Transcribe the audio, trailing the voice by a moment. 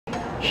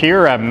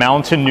Here at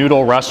Mountain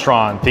Noodle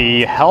restaurant,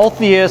 the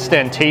healthiest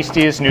and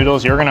tastiest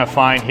noodles you're gonna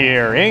find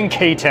here in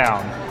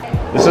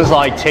Ktown. This is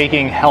like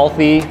taking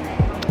healthy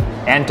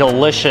and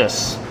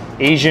delicious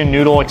Asian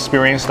noodle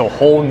experience to a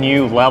whole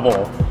new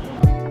level.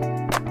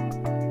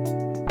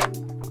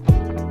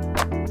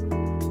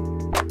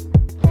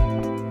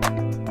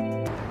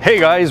 Hey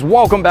guys,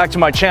 welcome back to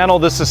my channel.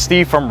 This is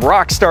Steve from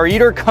Rockstar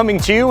Eater coming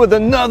to you with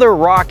another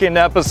rockin'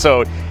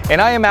 episode. And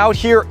I am out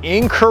here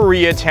in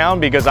Koreatown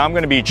because I'm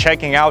gonna be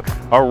checking out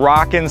a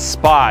rockin'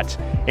 spot.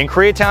 In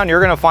Koreatown, you're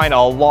gonna find a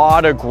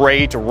lot of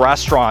great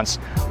restaurants,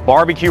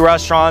 barbecue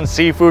restaurants,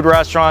 seafood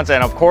restaurants,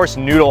 and of course,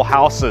 noodle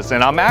houses.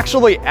 And I'm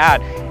actually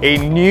at a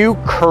new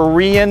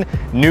Korean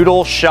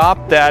noodle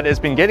shop that has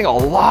been getting a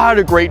lot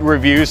of great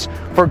reviews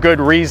for good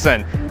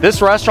reason.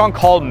 This restaurant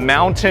called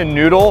Mountain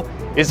Noodle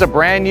is a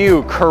brand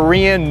new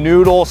Korean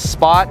noodle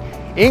spot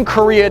in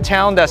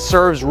Koreatown that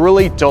serves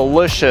really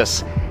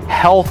delicious,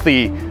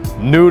 healthy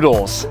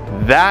noodles.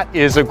 That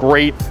is a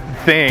great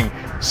thing.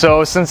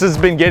 So since it's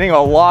been getting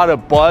a lot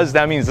of buzz,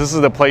 that means this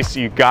is the place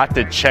you got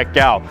to check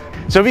out.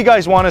 So if you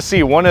guys want to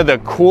see one of the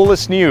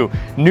coolest new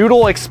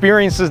noodle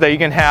experiences that you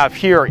can have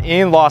here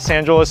in Los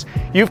Angeles,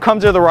 you've come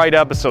to the right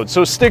episode.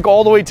 So stick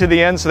all the way to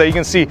the end so that you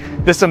can see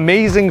this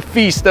amazing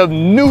feast of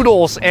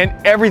noodles and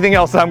everything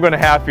else that I'm going to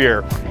have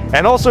here.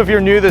 And also, if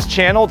you're new to this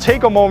channel,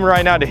 take a moment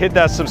right now to hit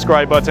that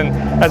subscribe button,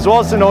 as well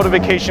as the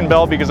notification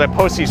bell, because I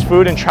post these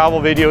food and travel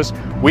videos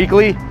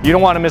weekly you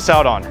don't want to miss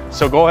out on.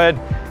 So go ahead,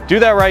 do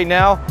that right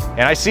now.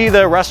 And I see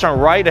the restaurant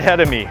right ahead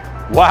of me.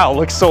 Wow,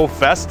 looks so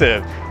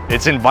festive.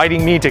 It's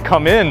inviting me to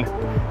come in.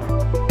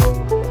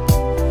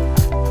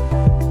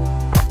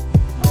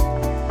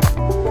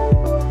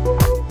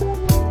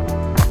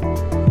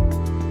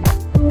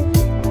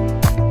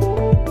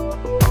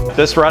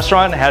 This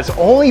restaurant has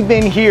only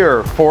been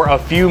here for a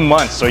few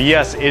months. So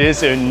yes, it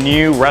is a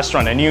new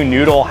restaurant, a new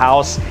noodle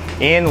house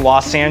in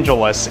Los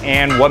Angeles.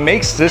 And what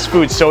makes this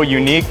food so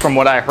unique, from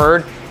what I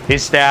heard,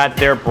 is that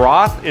their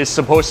broth is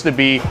supposed to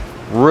be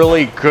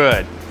really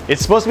good.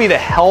 It's supposed to be the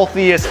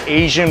healthiest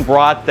Asian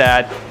broth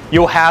that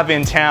you'll have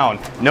in town.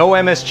 No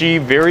MSG,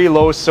 very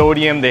low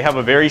sodium. They have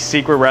a very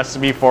secret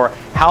recipe for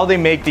how they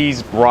make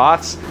these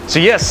broths. So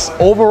yes,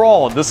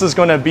 overall, this is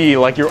gonna be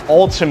like your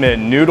ultimate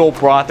noodle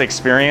broth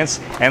experience.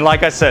 And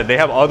like I said, they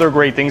have other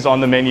great things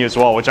on the menu as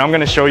well, which I'm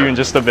gonna show you in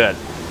just a bit.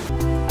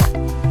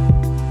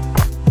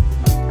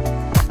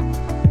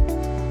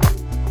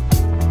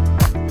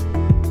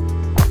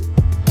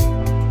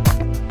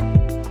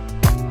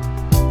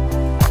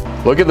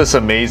 Look at this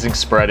amazing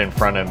spread in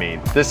front of me.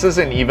 This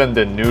isn't even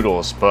the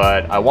noodles,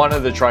 but I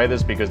wanted to try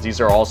this because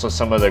these are also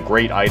some of the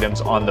great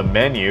items on the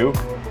menu,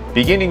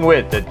 beginning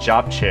with the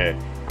japchae.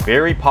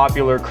 Very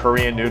popular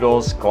Korean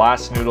noodles,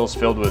 glass noodles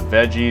filled with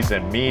veggies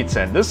and meats,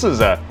 and this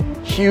is a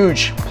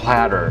huge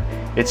platter.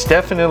 It's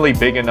definitely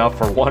big enough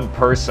for one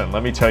person,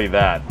 let me tell you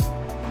that.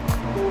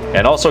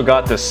 And also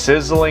got the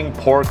sizzling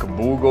pork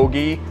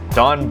bulgogi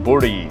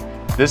donburi.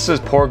 This is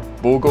pork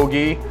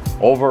bulgogi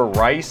over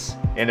rice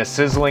in a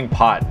sizzling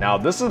pot. Now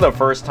this is the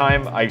first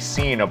time I've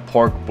seen a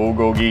pork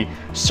bulgogi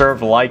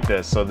served like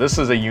this, so this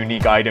is a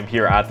unique item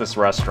here at this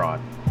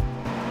restaurant.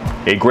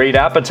 A great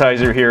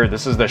appetizer here,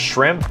 this is the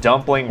shrimp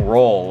dumpling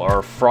roll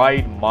or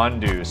fried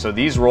mandu. So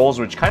these rolls,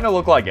 which kind of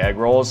look like egg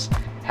rolls,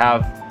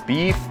 have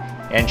beef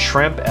and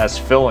shrimp as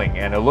filling,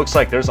 and it looks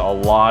like there's a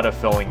lot of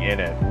filling in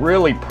it.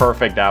 Really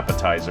perfect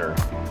appetizer.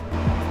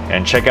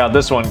 And check out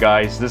this one,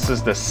 guys. This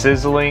is the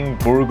sizzling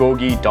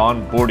bulgogi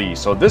donburi.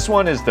 So this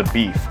one is the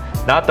beef,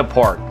 not the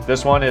pork.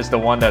 This one is the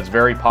one that's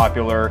very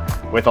popular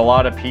with a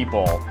lot of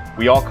people.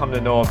 We all come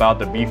to know about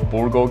the beef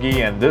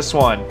bulgogi, and this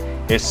one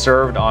is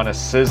served on a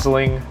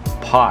sizzling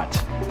pot.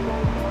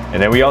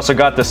 And then we also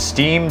got the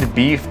steamed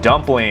beef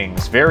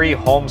dumplings, very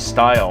home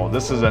style.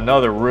 This is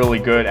another really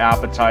good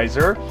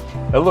appetizer.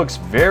 It looks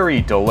very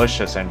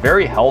delicious and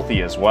very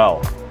healthy as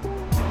well.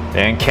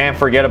 And can't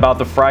forget about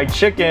the fried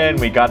chicken.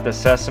 We got the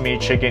sesame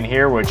chicken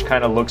here, which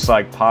kind of looks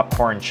like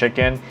popcorn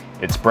chicken.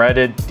 It's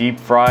breaded, deep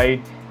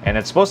fried, and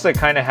it's supposed to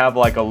kind of have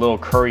like a little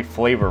curry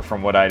flavor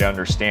from what I'd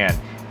understand.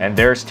 And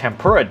there's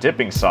tempura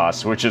dipping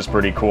sauce, which is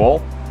pretty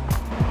cool.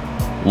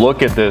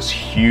 Look at this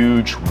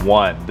huge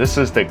one. This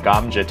is the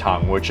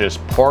gamjatang, which is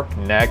pork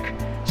neck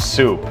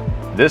soup.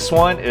 This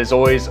one is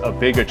always a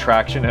big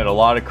attraction at a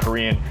lot of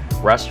Korean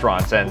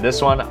restaurants, and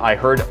this one I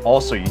heard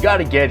also you got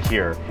to get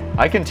here.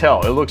 I can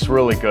tell it looks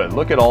really good.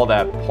 Look at all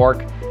that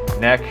pork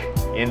neck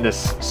in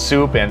this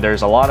soup, and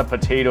there's a lot of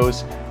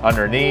potatoes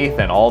underneath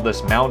and all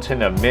this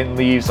mountain of mint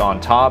leaves on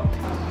top.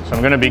 So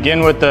I'm gonna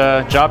begin with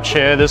the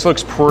japchae. This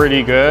looks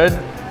pretty good.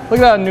 Look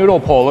at that noodle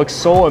bowl, looks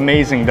so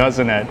amazing,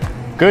 doesn't it?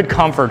 Good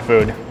comfort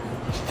food.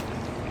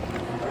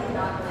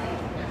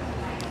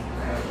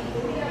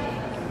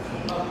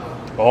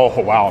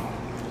 Oh wow,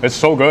 it's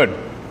so good.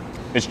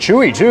 It's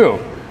chewy too.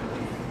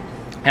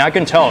 And I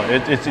can tell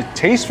it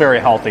tastes very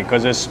healthy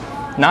because it's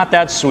not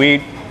that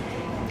sweet.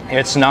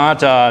 It's not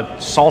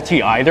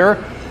salty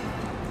either.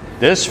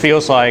 This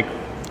feels like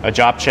a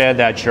japchae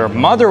that your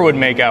mother would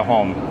make at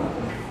home.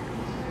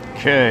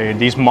 Okay,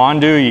 these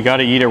mandu, you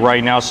gotta eat it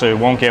right now so it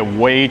won't get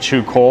way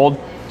too cold.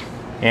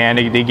 And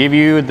they give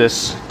you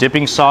this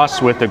dipping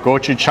sauce with the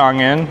gochujang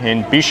in,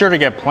 and be sure to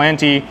get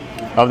plenty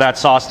of that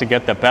sauce to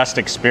get the best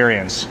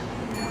experience.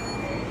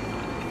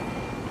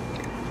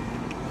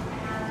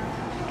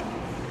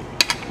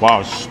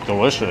 Wow, it's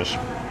delicious.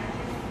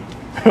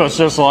 It's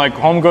just like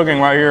home cooking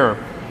right here.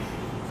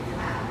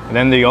 And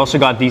then they also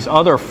got these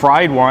other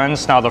fried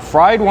ones. Now the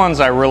fried ones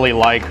I really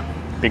like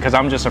because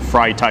I'm just a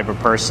fried type of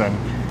person.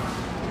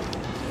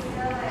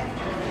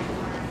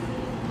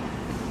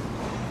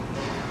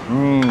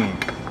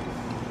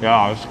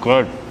 Yeah, it's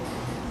good.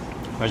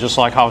 I just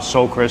like how it's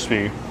so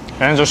crispy.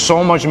 And there's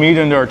so much meat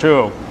in there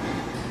too.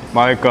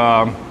 Like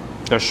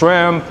the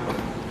shrimp,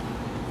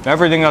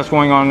 everything that's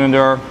going on in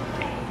there,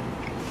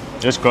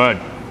 it's good.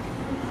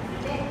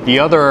 The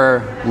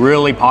other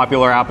really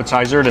popular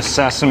appetizer, the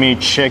sesame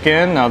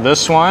chicken. Now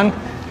this one,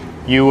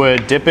 you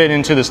would dip it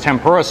into this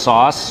tempura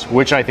sauce,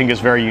 which I think is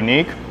very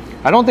unique.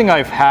 I don't think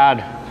I've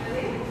had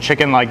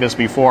chicken like this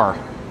before.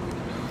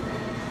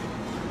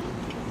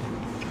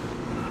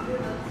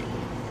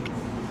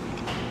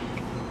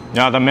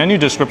 Yeah, the menu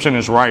description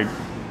is right.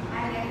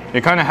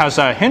 It kind of has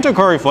a hint of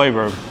curry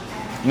flavor.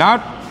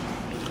 Not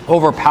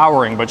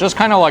overpowering, but just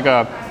kind of like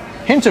a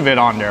hint of it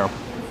on there.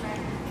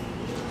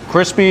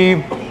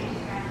 Crispy,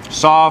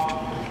 soft,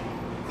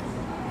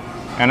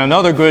 and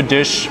another good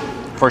dish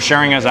for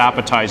sharing as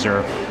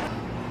appetizer.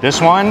 This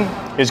one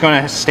is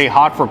going to stay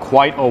hot for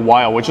quite a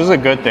while, which is a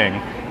good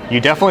thing. You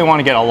definitely want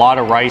to get a lot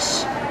of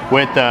rice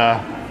with the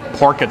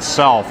pork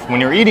itself when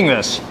you're eating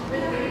this.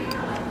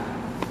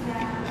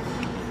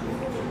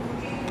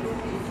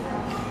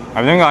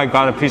 I think I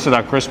got a piece of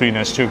that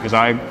crispiness too, because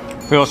I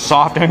feel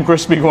soft and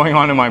crispy going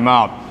on in my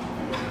mouth.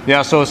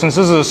 Yeah, so since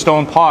this is a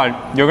stone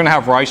pot, you're gonna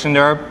have rice in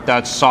there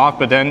that's soft,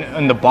 but then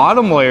in the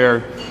bottom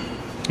layer,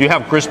 you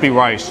have crispy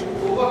rice.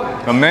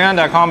 But man,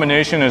 that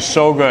combination is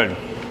so good.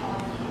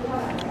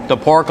 The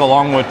pork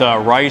along with the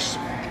rice,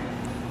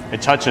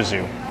 it touches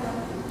you.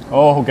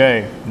 Oh,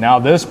 okay, now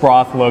this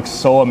broth looks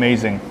so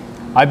amazing.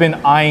 I've been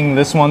eyeing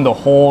this one the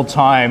whole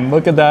time.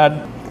 Look at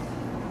that.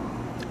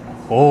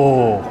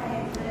 Oh.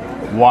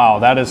 Wow,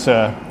 that is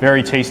a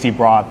very tasty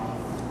broth.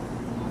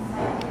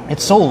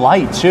 It's so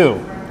light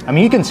too. I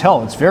mean, you can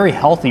tell it's very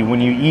healthy when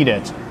you eat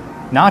it.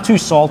 Not too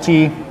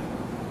salty.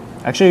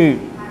 Actually,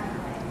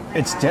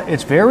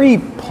 it's very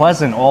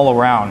pleasant all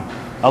around.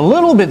 A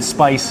little bit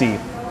spicy.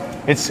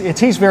 It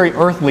tastes very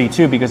earthly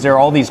too because there are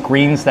all these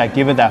greens that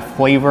give it that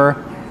flavor.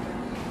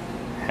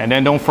 And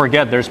then don't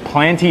forget, there's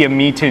plenty of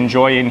meat to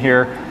enjoy in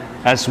here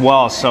as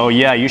well. So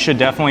yeah, you should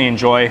definitely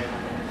enjoy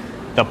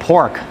the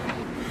pork.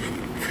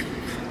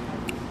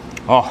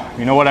 Oh,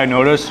 you know what I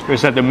noticed?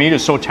 Is that the meat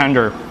is so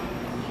tender.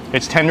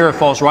 It's tender, it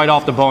falls right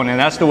off the bone, and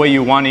that's the way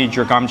you want to eat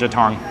your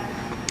gamjatang.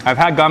 I've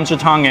had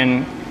gamjatang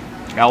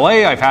in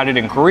LA, I've had it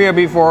in Korea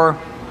before.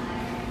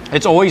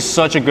 It's always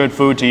such a good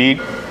food to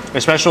eat,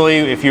 especially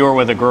if you're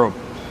with a group.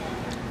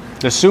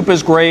 The soup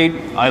is great.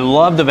 I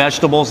love the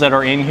vegetables that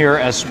are in here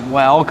as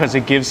well because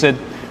it gives it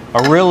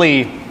a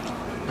really,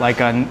 like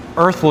an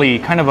earthly,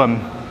 kind of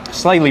a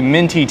slightly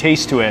minty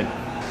taste to it.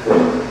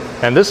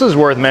 And this is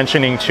worth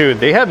mentioning too,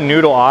 they have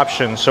noodle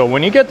options. So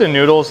when you get the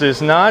noodles,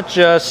 it's not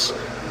just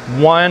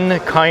one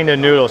kind of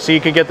noodle. So you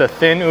can get the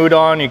thin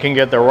udon, you can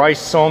get the rice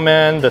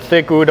somen, the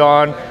thick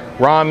udon,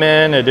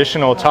 ramen,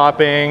 additional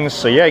toppings.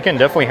 So yeah, you can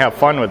definitely have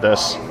fun with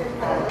this.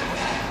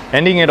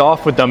 Ending it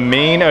off with the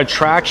main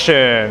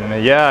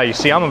attraction. Yeah, you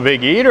see I'm a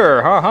big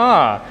eater,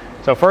 haha.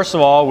 So first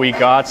of all, we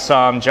got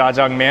some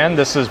jjajangmyeon.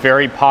 This is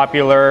very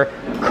popular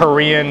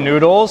Korean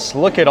noodles.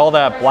 Look at all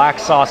that black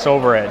sauce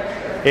over it.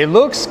 It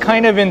looks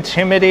kind of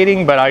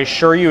intimidating, but I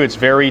assure you it's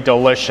very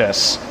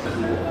delicious.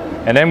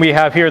 And then we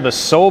have here the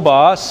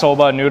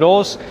soba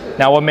noodles.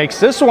 Now what makes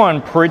this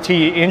one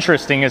pretty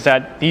interesting is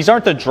that these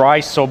aren't the dry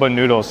soba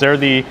noodles. They're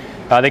they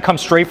come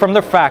straight from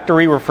the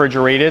factory,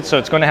 refrigerated, so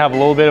it's going to have a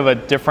little bit of a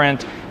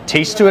different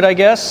taste to it, I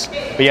guess.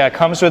 But yeah, it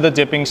comes with a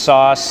dipping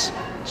sauce.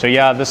 So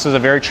yeah, this is a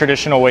very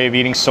traditional way of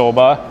eating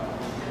soba.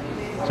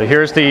 So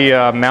here's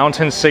the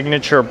Mountain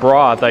signature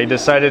broth. I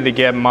decided to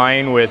get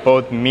mine with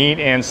both meat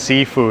and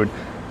seafood.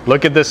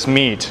 Look at this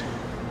meat.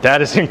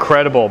 That is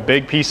incredible.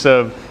 Big piece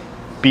of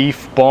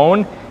beef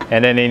bone.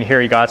 And then in here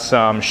you got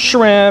some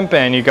shrimp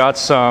and you got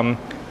some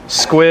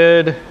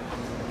squid.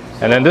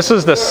 And then this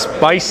is the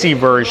spicy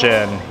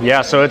version.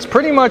 Yeah, so it's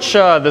pretty much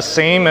the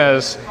same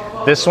as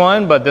this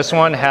one, but this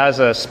one has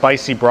a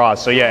spicy broth.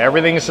 So yeah,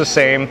 everything is the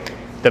same.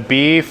 The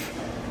beef,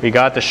 we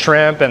got the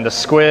shrimp and the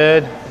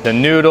squid, the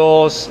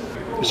noodles.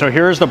 So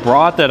here's the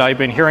broth that I've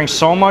been hearing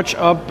so much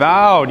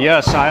about.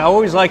 Yes, I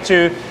always like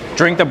to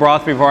drink the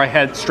broth before I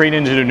head straight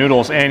into the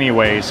noodles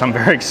anyways. I'm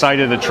very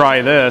excited to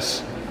try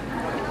this.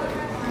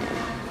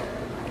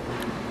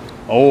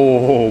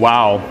 Oh,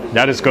 wow,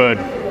 that is good.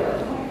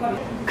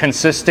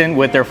 Consistent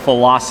with their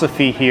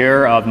philosophy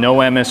here of no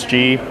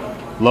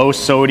MSG, low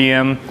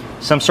sodium,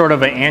 some sort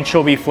of an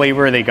anchovy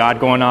flavor they got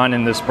going on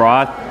in this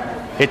broth.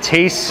 It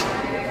tastes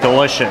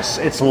delicious.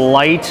 It's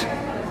light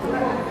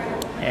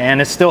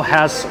and it still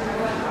has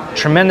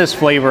tremendous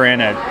flavor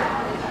in it.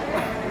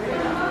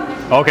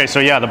 Okay, so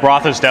yeah, the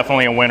broth is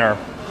definitely a winner.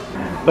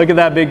 Look at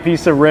that big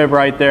piece of rib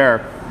right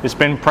there. It's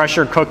been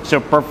pressure cooked to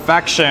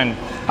perfection.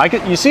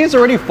 You see it's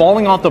already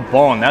falling off the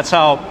bone. That's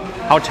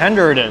how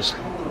tender it is.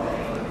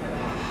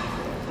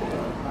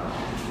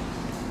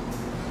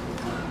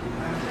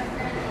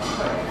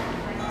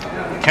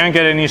 Can't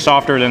get any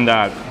softer than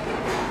that.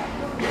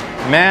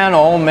 Man,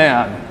 oh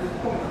man.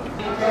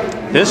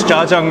 This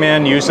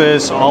jjajangmyeon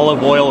uses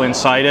olive oil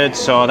inside it,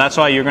 so that's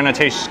why you're gonna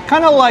taste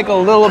kind of like a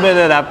little bit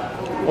of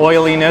that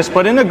oiliness,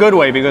 but in a good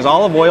way because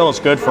olive oil is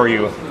good for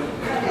you.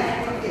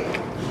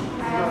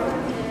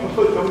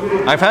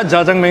 I've had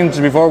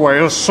jjajangmyeon before where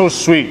it was so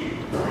sweet,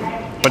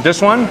 but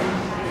this one,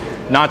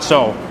 not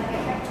so.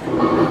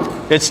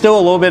 It's still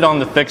a little bit on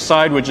the thick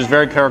side, which is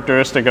very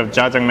characteristic of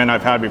jjajangmyeon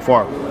I've had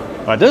before.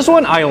 But this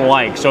one I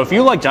like. So if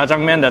you like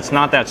jjajangmyeon that's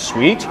not that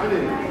sweet,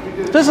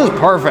 this is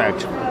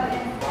perfect.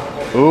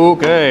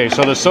 Okay,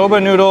 so the soba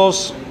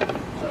noodles,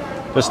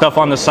 the stuff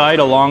on the side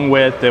along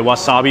with the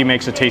wasabi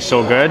makes it taste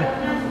so good.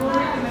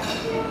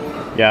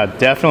 Yeah,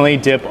 definitely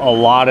dip a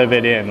lot of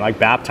it in, like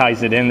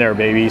baptize it in there,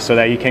 baby, so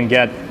that you can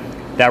get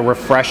that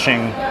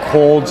refreshing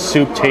cold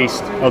soup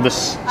taste of the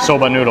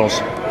soba noodles.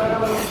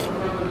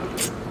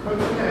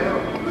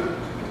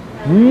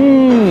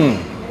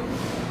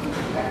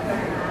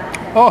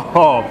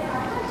 Oh,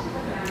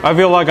 I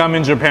feel like I'm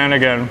in Japan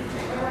again.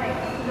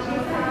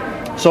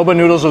 Soba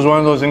noodles is one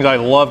of those things I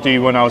loved to eat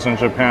when I was in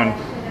Japan.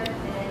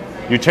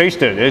 You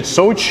taste it. It's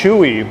so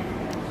chewy.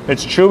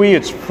 It's chewy,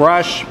 it's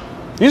fresh.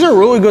 These are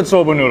really good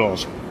soba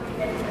noodles.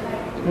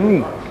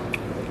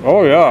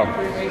 Oh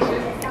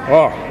yeah.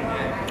 Oh.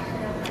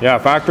 Yeah,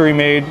 factory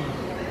made.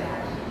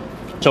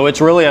 So it's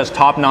really as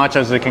top-notch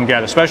as it can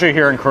get, especially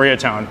here in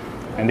Koreatown.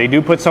 And they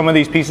do put some of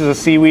these pieces of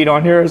seaweed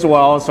on here as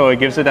well, so it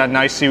gives it that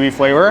nice seaweed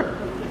flavor.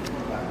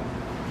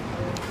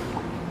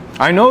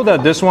 I know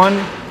that this one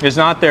is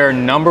not their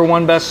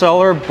 #1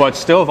 bestseller, but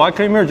still, if I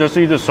came here just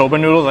to eat the soba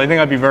noodles, I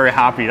think I'd be very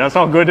happy. That's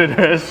how good it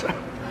is.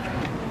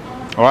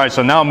 All right,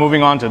 so now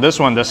moving on to this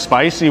one, the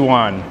spicy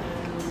one.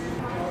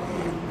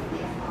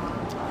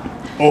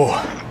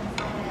 Oh,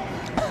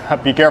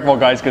 be careful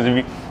guys, because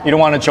you don't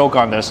want to choke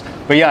on this.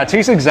 But yeah, it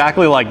tastes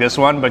exactly like this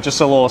one, but just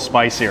a little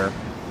spicier.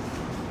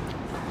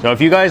 So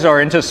if you guys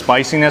are into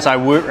spiciness, I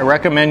would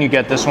recommend you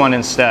get this one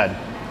instead.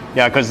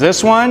 Yeah, because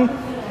this one,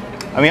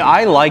 I mean,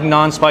 I like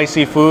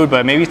non-spicy food,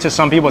 but maybe to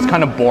some people it's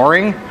kind of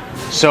boring.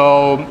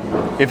 So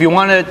if you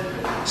want it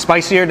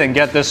spicier, then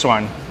get this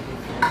one.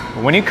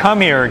 When you come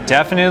here,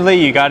 definitely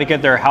you got to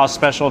get their house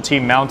specialty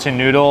Mountain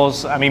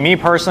Noodles. I mean, me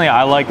personally,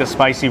 I like the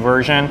spicy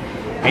version.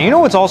 And you know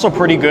what's also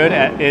pretty good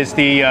is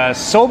the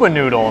soba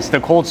noodles, the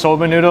cold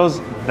soba noodles.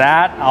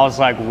 That, I was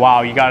like,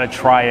 wow, you got to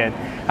try it.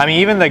 I mean,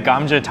 even the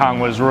gamjatang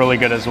was really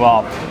good as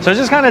well. So it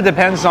just kind of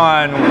depends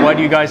on what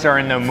you guys are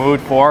in the mood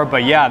for.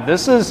 But yeah,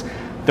 this is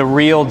the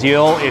real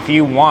deal if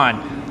you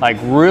want like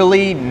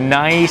really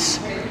nice,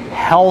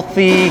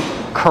 healthy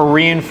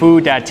Korean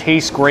food that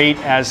tastes great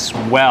as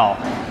well.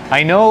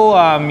 I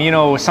know, you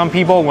know, some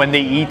people when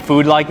they eat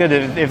food like that,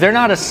 if they're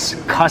not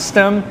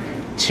accustomed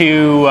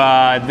to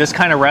this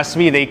kind of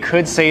recipe, they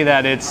could say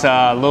that it's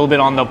a little bit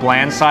on the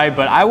bland side,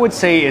 but I would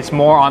say it's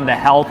more on the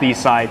healthy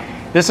side.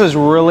 This is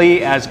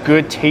really as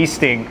good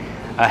tasting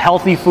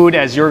healthy food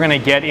as you're gonna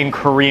get in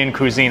Korean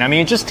cuisine. I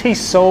mean, it just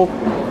tastes so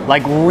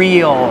like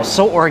real,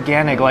 so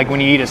organic, like when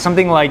you eat it.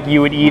 Something like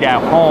you would eat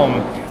at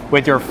home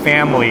with your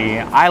family.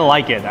 I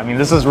like it. I mean,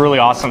 this is really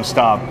awesome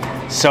stuff.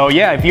 So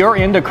yeah, if you're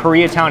in the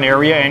Koreatown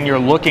area and you're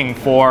looking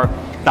for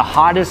the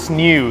hottest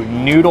new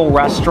noodle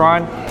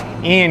restaurant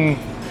in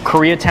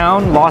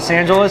Koreatown, Los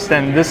Angeles,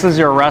 then this is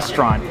your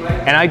restaurant.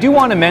 And I do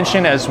want to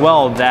mention as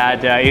well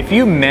that if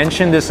you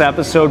mention this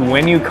episode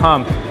when you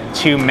come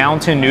to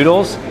Mountain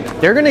Noodles,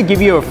 they're going to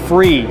give you a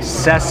free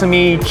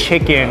sesame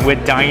chicken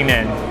with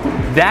dine-in.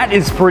 That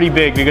is pretty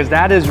big because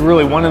that is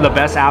really one of the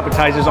best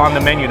appetizers on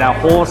the menu, that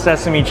whole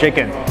sesame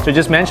chicken. So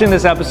just mention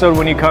this episode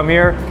when you come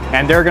here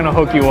and they're gonna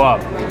hook you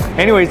up.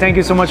 Anyways, thank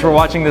you so much for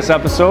watching this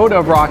episode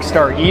of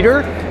Rockstar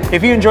Eater.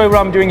 If you enjoy what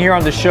I'm doing here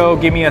on the show,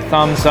 give me a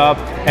thumbs up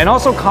and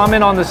also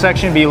comment on the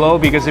section below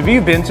because if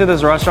you've been to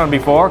this restaurant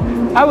before,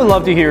 I would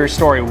love to hear your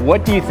story.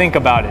 What do you think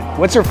about it?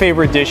 What's your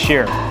favorite dish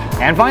here?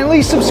 And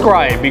finally,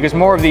 subscribe because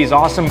more of these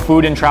awesome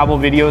food and travel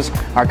videos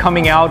are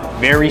coming out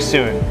very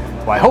soon.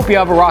 Well, I hope you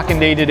have a rockin'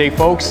 day today,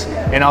 folks,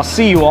 and I'll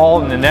see you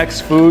all in the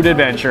next food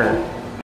adventure.